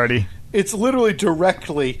go, Guardy. It's literally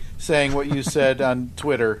directly saying what you said on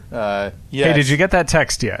Twitter. Yes. Hey, did you get that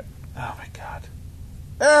text yet? Oh my God!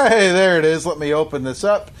 Hey, there it is. Let me open this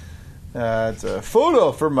up. It's a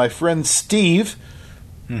photo from my friend Steve.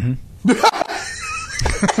 Mm-hmm.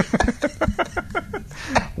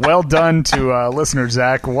 Well done to listener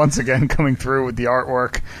Zach once again coming through with the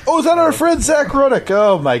artwork. Oh, is that our friend Zach Ruddick?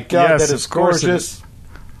 Oh my God, Yes, that is of course it gorgeous.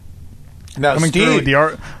 Now, Coming Steve, through with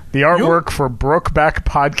the artwork for Brokeback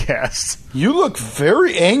Podcast. you look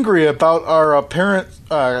very angry about our apparent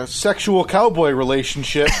sexual cowboy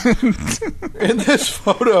relationship in this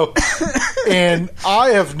photo, and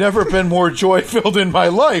I have never been more joy-filled in my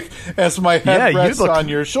life as my head rests on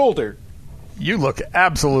your shoulder. You look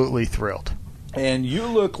absolutely thrilled. And you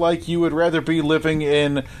look like you would rather be living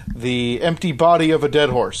in the empty body of a dead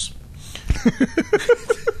horse.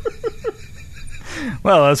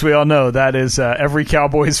 Well, as we all know, that is every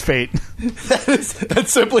cowboy's fate.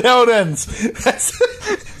 That's simply how it ends.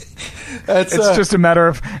 It's just a matter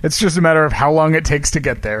of how long it takes to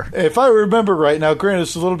get there. If I remember right, now granted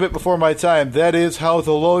it's a little bit before my time, that is how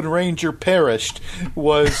the Lone Ranger perished,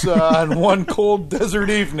 was on one cold desert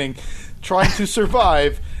evening trying to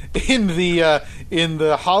survive in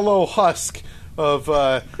the hollow husk of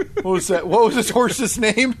what was that? What was his horse's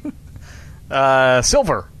name?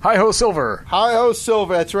 Silver. Hi-ho, Silver. Hi-ho,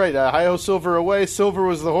 Silver. That's right. Hi-ho, Silver away. Silver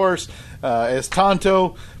was the horse. As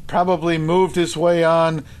Tonto probably moved his way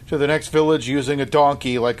on to the next village using a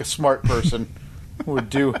donkey like a smart person would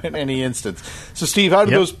do in any instance. So, Steve, how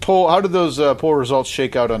did those poll results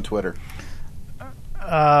shake out on Twitter?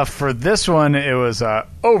 For this one, it was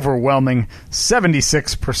overwhelming.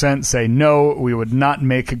 76% say no, we would not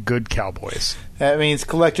make good cowboys. That means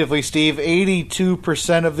collectively, Steve,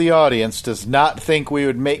 82% of the audience does not think we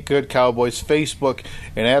would make good cowboys. Facebook,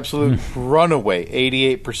 an absolute runaway.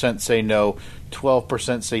 88% say no,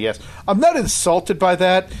 12% say yes. I'm not insulted by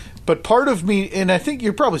that, but part of me, and I think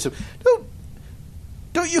you're probably so,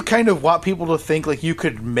 don't you kind of want people to think like you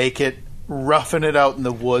could make it roughing it out in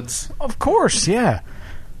the woods? Of course, yeah.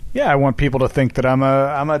 Yeah, I want people to think that I'm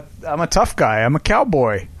a tough guy. I'm a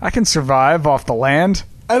cowboy. I can survive off the land.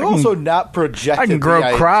 I've also not projected. I can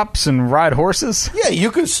grow crops and ride horses. Yeah,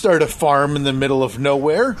 you could start a farm in the middle of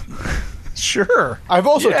nowhere. Sure. I've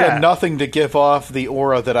also done nothing to give off the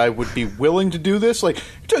aura that I would be willing to do this. Like,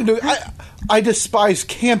 I despise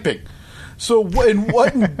camping. So in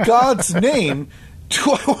what in God's name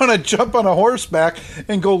do I want to jump on a horseback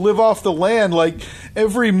and go live off the land? Like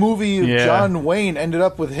every movie of John Wayne ended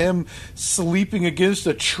up with him sleeping against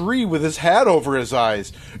a tree with his hat over his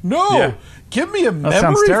eyes. No. Yeah. Give me a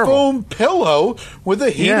memory foam pillow with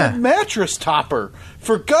a heated mattress topper.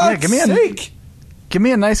 For God's sake. Give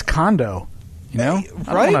me a nice condo. You know?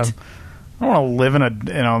 Right? I I don't want to live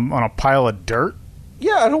on a pile of dirt.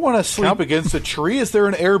 Yeah, I don't want to sleep against a tree. Is there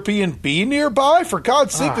an Airbnb nearby? For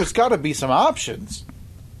God's sake, there's got to be some options.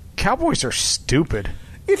 Cowboys are stupid.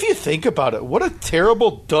 If you think about it, what a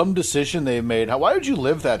terrible, dumb decision they made. Why would you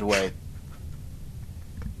live that way?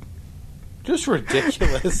 Just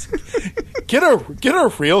ridiculous. Get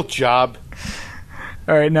a real job.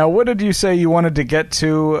 All right, now what did you say you wanted to get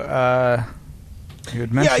to? You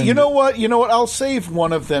had mentioned. Yeah, you know what? I'll save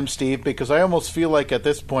one of them, Steve, because I almost feel like at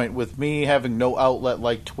this point, with me having no outlet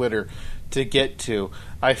like Twitter to get to,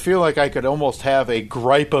 I feel like I could almost have a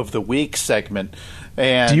gripe of the week segment.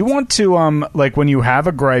 And do you want to, like, when you have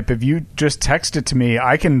a gripe, if you just text it to me,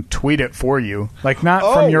 I can tweet it for you. Like,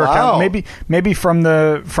 not from your account, maybe from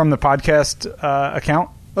the podcast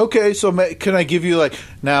account. Okay, so can I give you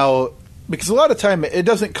now? Because a lot of time it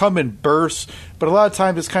doesn't come in bursts, but a lot of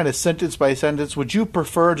times it's kind of sentence by sentence. Would you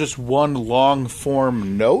prefer just one long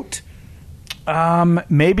form note?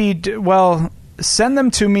 Maybe. Well, send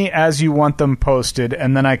them to me as you want them posted,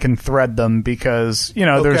 and then I can thread them because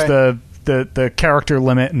there's the character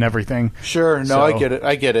limit and everything. Sure. No, so.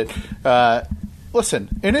 I get it.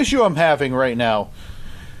 Listen, an issue I'm having right now.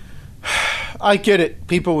 I get it.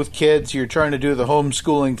 People with kids, you're trying to do the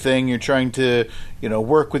homeschooling thing. You're trying to,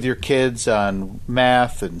 work with your kids on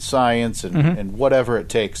math and science and whatever it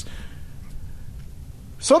takes.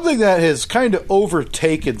 Something that has kind of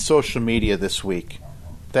overtaken social media this week,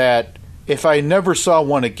 that if I never saw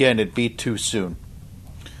one again, it'd be too soon,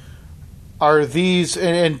 are these,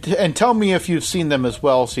 and tell me if you've seen them as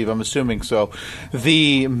well, Steve, I'm assuming so,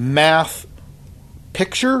 the math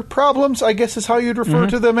picture problems, I guess is how you'd refer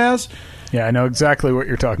to them as. Yeah, I know exactly what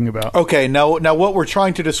you're talking about. Okay, now what we're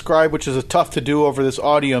trying to describe, which is tough to do over this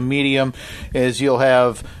audio medium, is you'll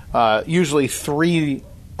have usually three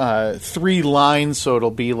lines, so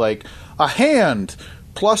it'll be like a hand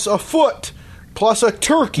plus a foot plus a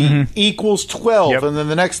turkey equals 12, and then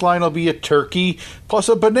the next line will be a turkey plus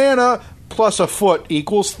a banana plus a foot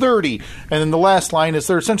equals 30, and then the last line is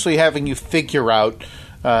they're essentially having you figure out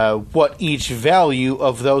what each value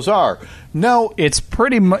of those are. Now it's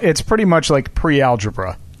pretty much like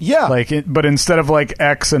pre-algebra. Yeah, but instead of like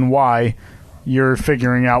X and Y, you're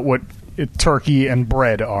figuring out what turkey and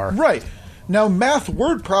bread are. Right. Now math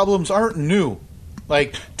word problems aren't new.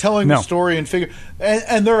 Like telling the story and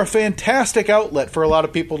and they're a fantastic outlet for a lot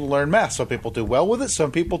of people to learn math. Some people do well with it,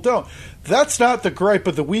 some people don't. That's not the gripe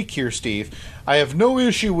of the week here, Steve. I have no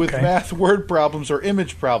issue with math word problems or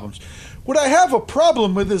image problems. What I have a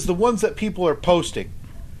problem with is the ones that people are posting.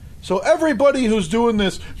 So everybody who's doing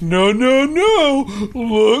this, no,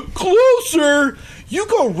 look closer, you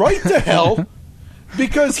go right to hell.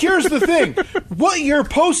 Because here's the thing. What you're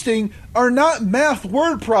posting are not math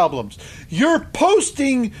word problems. You're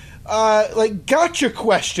posting gotcha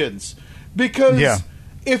questions. Because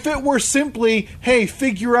if it were simply, hey,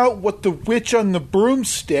 figure out what the witch on the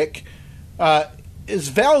broomstick his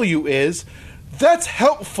value is, that's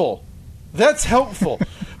helpful.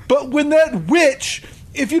 But when that witch,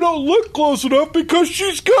 if you don't look close enough, because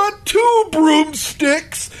she's got 2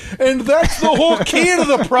 broomsticks, and that's the whole key to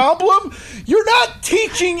the problem, you're not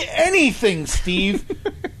teaching anything, Steve.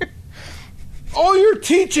 All you're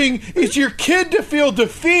teaching is your kid to feel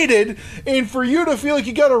defeated and for you to feel like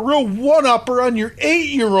you got a real one-upper on your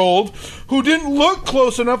 8-year-old who didn't look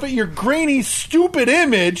close enough at your grainy, stupid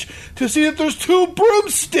image to see that there's 2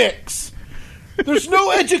 broomsticks. There's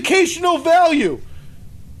no educational value.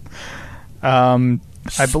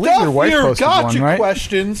 I believe your wife posted one, right?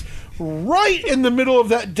 Questions right in the middle of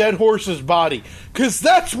that dead horse's body, because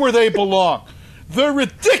that's where they belong. They're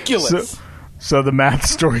ridiculous. So the math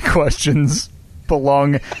story questions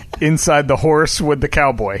belong inside the horse with the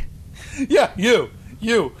cowboy. Yeah, you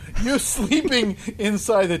sleeping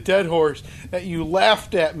inside the dead horse that you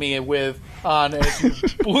laughed at me with as you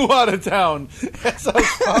blew out of town as I was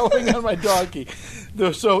following on my donkey.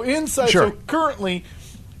 So currently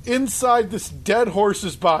inside this dead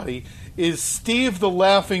horse's body is Steve the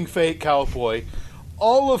laughing fake cowboy,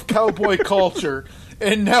 all of cowboy culture,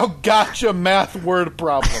 and now gotcha math word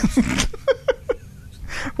problems.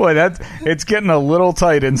 Boy, it's getting a little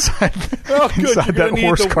tight inside that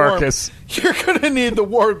horse carcass. You're going to need the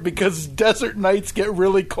warmth because desert nights get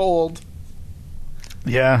really cold.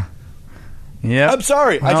 Yeah. Yeah. I'm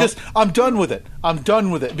sorry. Well, I'm done with it. I'm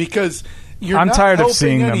done with it because I'm tired of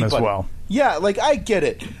seeing them as well. Yeah, I get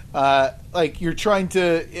it. like you're trying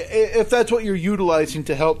to, if that's what you're utilizing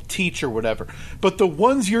to help teach or whatever. But the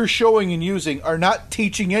ones you're showing and using are not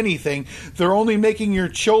teaching anything. They're only making your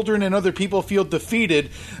children and other people feel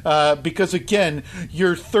defeated because, again,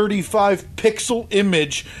 your 35 pixel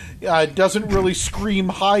image doesn't really scream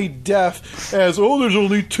high def as, oh, there's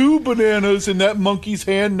only 2 bananas in that monkey's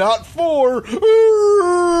hand, not 4.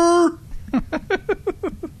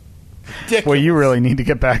 Well, you really need to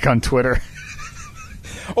get back on Twitter.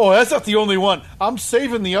 Oh, that's not the only one. I'm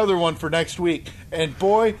saving the other one for next week. And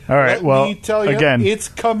boy, all right, let me tell you, again, it's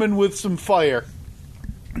coming with some fire.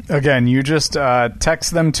 Again, you just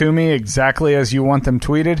text them to me exactly as you want them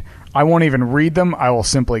tweeted. I won't even read them. I will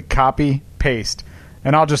simply copy, paste.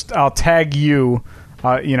 And I'll tag you,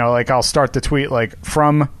 like I'll start the tweet like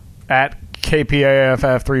from at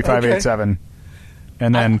KPAFF3587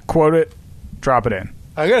 and then quote it, drop it in.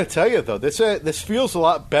 I got to tell you, though, this feels a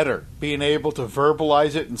lot better, being able to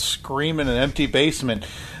verbalize it and scream in an empty basement.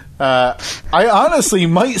 I honestly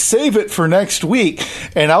might save it for next week,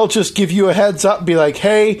 and I'll just give you a heads up and be like,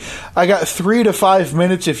 hey, I got 3 to 5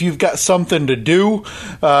 minutes. If you've got something to do,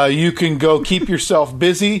 you can go keep yourself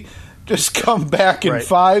busy. Just come back in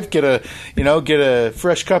 5, get a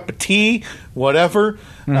fresh cup of tea, whatever,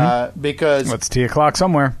 because it's tea o'clock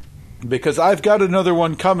somewhere. Because I've got another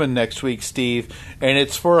one coming next week, Steve, and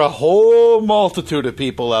it's for a whole multitude of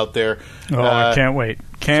people out there. Oh, I can't wait.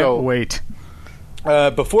 Can't wait.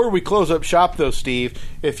 Before we close up shop, though, Steve,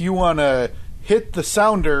 if you want to hit the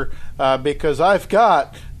sounder, because I've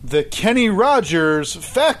got the Kenny Rogers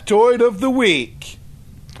Factoid of the Week.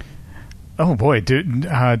 Oh, boy.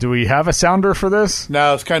 Do we have a sounder for this? No,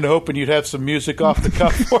 I was kind of hoping you'd have some music off the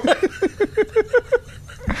cuff for it.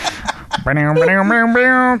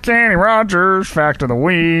 Kenny Rogers, Fact of the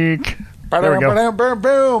Week. There we go.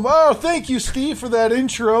 Boom. Oh, thank you, Steve, for that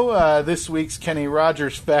intro. This week's Kenny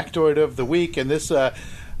Rogers Factoid of the Week. And this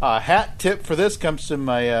hat tip for this comes to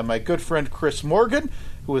my good friend Chris Morgan,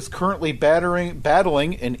 who is currently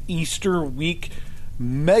battling an Easter week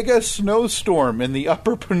mega snowstorm in the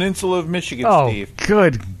Upper Peninsula of Michigan, Steve. Oh,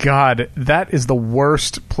 good God. That is the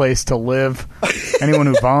worst place to live. Anyone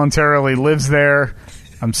who voluntarily lives there,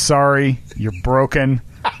 I'm sorry, you're broken.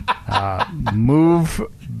 Move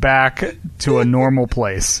back to a normal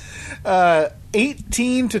place.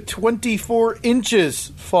 18 to 24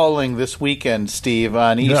 inches falling this weekend, Steve,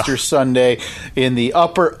 on Easter Sunday in the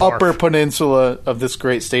upper peninsula of this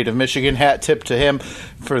great state of Michigan. Hat tip to him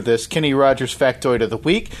for this Kenny Rogers Factoid of the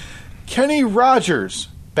Week. Kenny Rogers,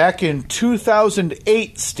 back in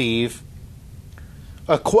 2008, Steve,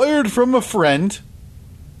 acquired from a friend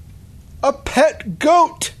a pet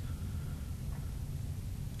goat.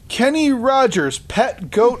 Kenny Rogers' pet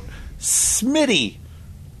goat, Smitty,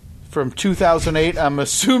 from 2008. I'm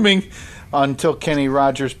assuming until Kenny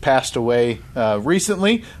Rogers passed away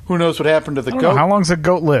recently. Who knows what happened to the goat? How long does a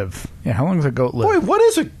goat live? Yeah, how long does a goat live? Boy, what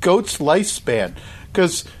is a goat's lifespan?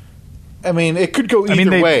 Because, I mean, it could go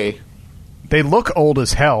either way. They look old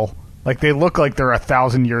as hell. Like, they look like they're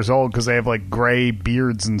 1,000 years old because they have, like, gray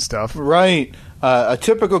beards and stuff. Right. A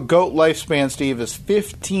typical goat lifespan, Steve, is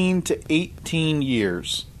 15 to 18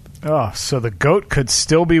 years. Oh, so the goat could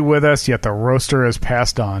still be with us, yet the roaster has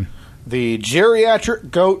passed on. The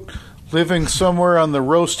geriatric goat living somewhere on the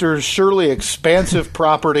roaster's surely expansive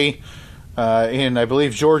property in, I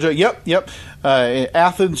believe, Georgia. Yep. In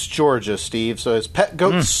Athens, Georgia, Steve. So his pet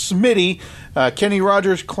goat, Smitty, Kenny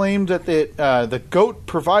Rogers claimed that the goat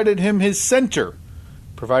provided him his center,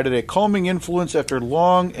 provided a calming influence after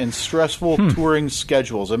long and stressful touring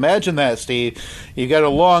schedules. Imagine that, Steve. You got a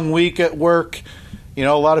long week at work. You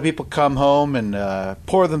know, a lot of people come home and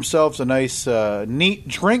pour themselves a nice, neat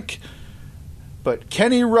drink. But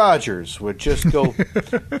Kenny Rogers would just go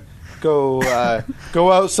outside.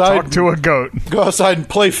 Talk to a goat. Go outside and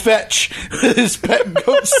play fetch with his pet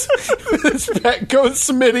goat,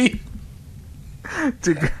 Smitty.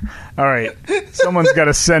 All right, someone's got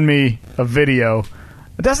to send me a video.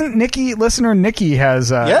 Doesn't listener Nikki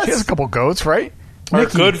has? Yes. She has a couple goats, right?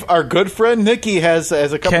 Our good friend Nikki has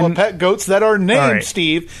a couple of pet goats that are named,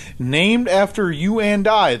 Steve, named after you and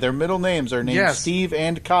I. Their middle names are named Steve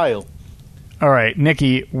and Kyle. All right,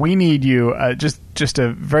 Nikki, we need you. Just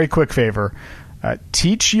a very quick favor.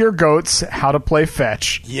 Teach your goats how to play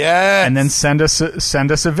fetch. Yes. And then send us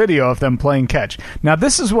a video of them playing catch. Now,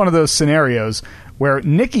 this is one of those scenarios where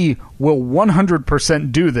Nikki will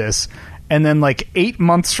 100% do this. And then, like, 8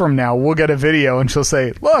 months from now, we'll get a video, and she'll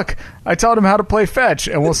say, look, I taught him how to play fetch.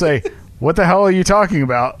 And we'll say, what the hell are you talking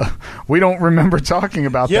about? We don't remember talking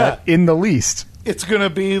about that in the least. It's going to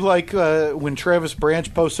be like when Travis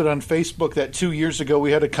Branch posted on Facebook that 2 years ago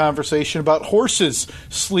we had a conversation about horses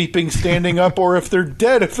sleeping, standing up, or if they're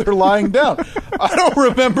dead, if they're lying down. I don't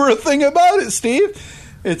remember a thing about it, Steve.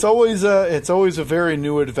 It's always a very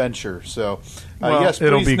new adventure. So, yes, please,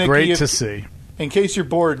 it'll be Nikki, great to see. In case you're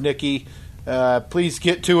bored, Nikki, please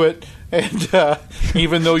get to it. And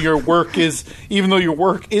even though your work is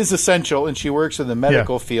essential, and she works in the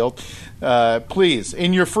medical field, please,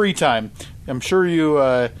 in your free time, I'm sure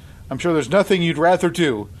there's nothing you'd rather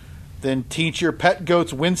do than teach your pet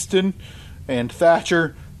goats Winston and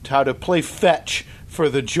Thatcher how to play fetch for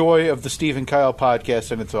the joy of the Steve and Kyle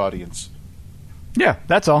podcast and its audience. Yeah,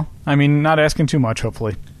 that's all. I mean, not asking too much,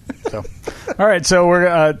 hopefully. So, all right. So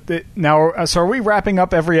we're now. So are we wrapping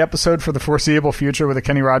up every episode for the foreseeable future with a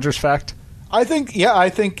Kenny Rogers fact? I think.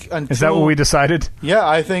 Until, is that what we decided? Yeah,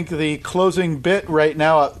 I think the closing bit right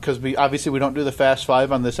now, because we don't do the Fast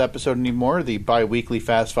Five on this episode anymore. The bi-weekly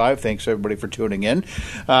Fast Five. Thanks everybody for tuning in.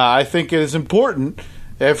 I think it is important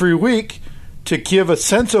every week to give a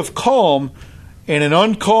sense of calm in an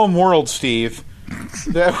uncalm world, Steve.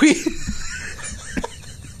 That we.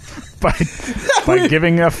 by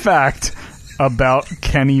giving a fact about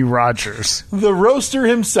Kenny Rogers. The roaster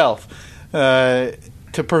himself.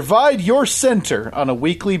 To provide your center on a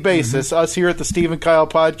weekly basis, us here at the Steve and Kyle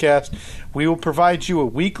podcast, we will provide you a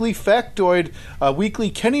weekly factoid, a weekly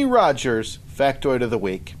Kenny Rogers factoid of the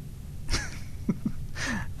week.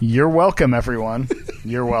 You're welcome, everyone.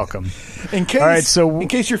 You're welcome. In case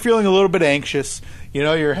you're feeling a little bit anxious,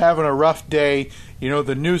 you're having a rough day,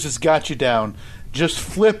 the news has got you down, just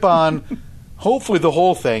flip on, hopefully the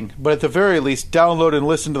whole thing, but at the very least, download and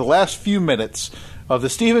listen to the last few minutes of the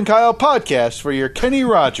Steve and Kyle podcast for your Kenny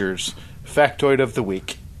Rogers factoid of the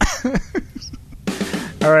week.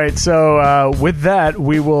 All right, so with that,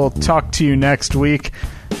 we will talk to you next week.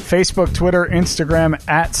 Facebook, Twitter, Instagram,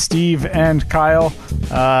 at Steve and Kyle.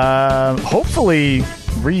 Hopefully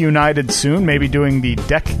reunited soon, maybe doing the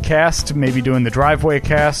deck cast, maybe doing the driveway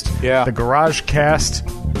cast, the garage cast.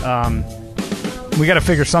 We got to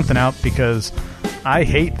figure something out because I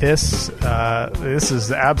hate this. This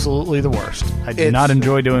is absolutely the worst. I do not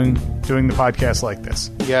enjoy doing the podcast like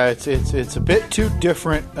this. Yeah, it's a bit too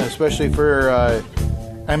different, especially for.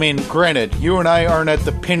 Granted, you and I aren't at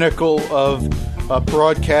the pinnacle of a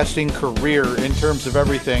broadcasting career in terms of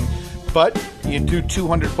everything, but you do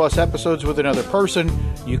 200 plus episodes with another person,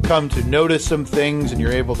 you come to notice some things, and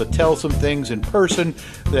you're able to tell some things in person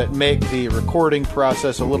that make the recording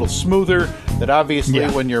process a little smoother, that obviously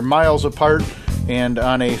when you're miles apart and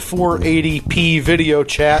on a 480p video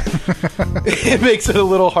chat, it makes it a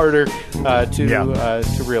little harder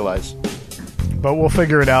to realize. But we'll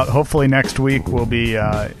figure it out. Hopefully next week we'll be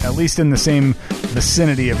at least in the same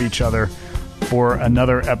vicinity of each other for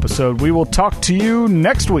another episode. We will talk to you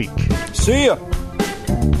next week. See ya.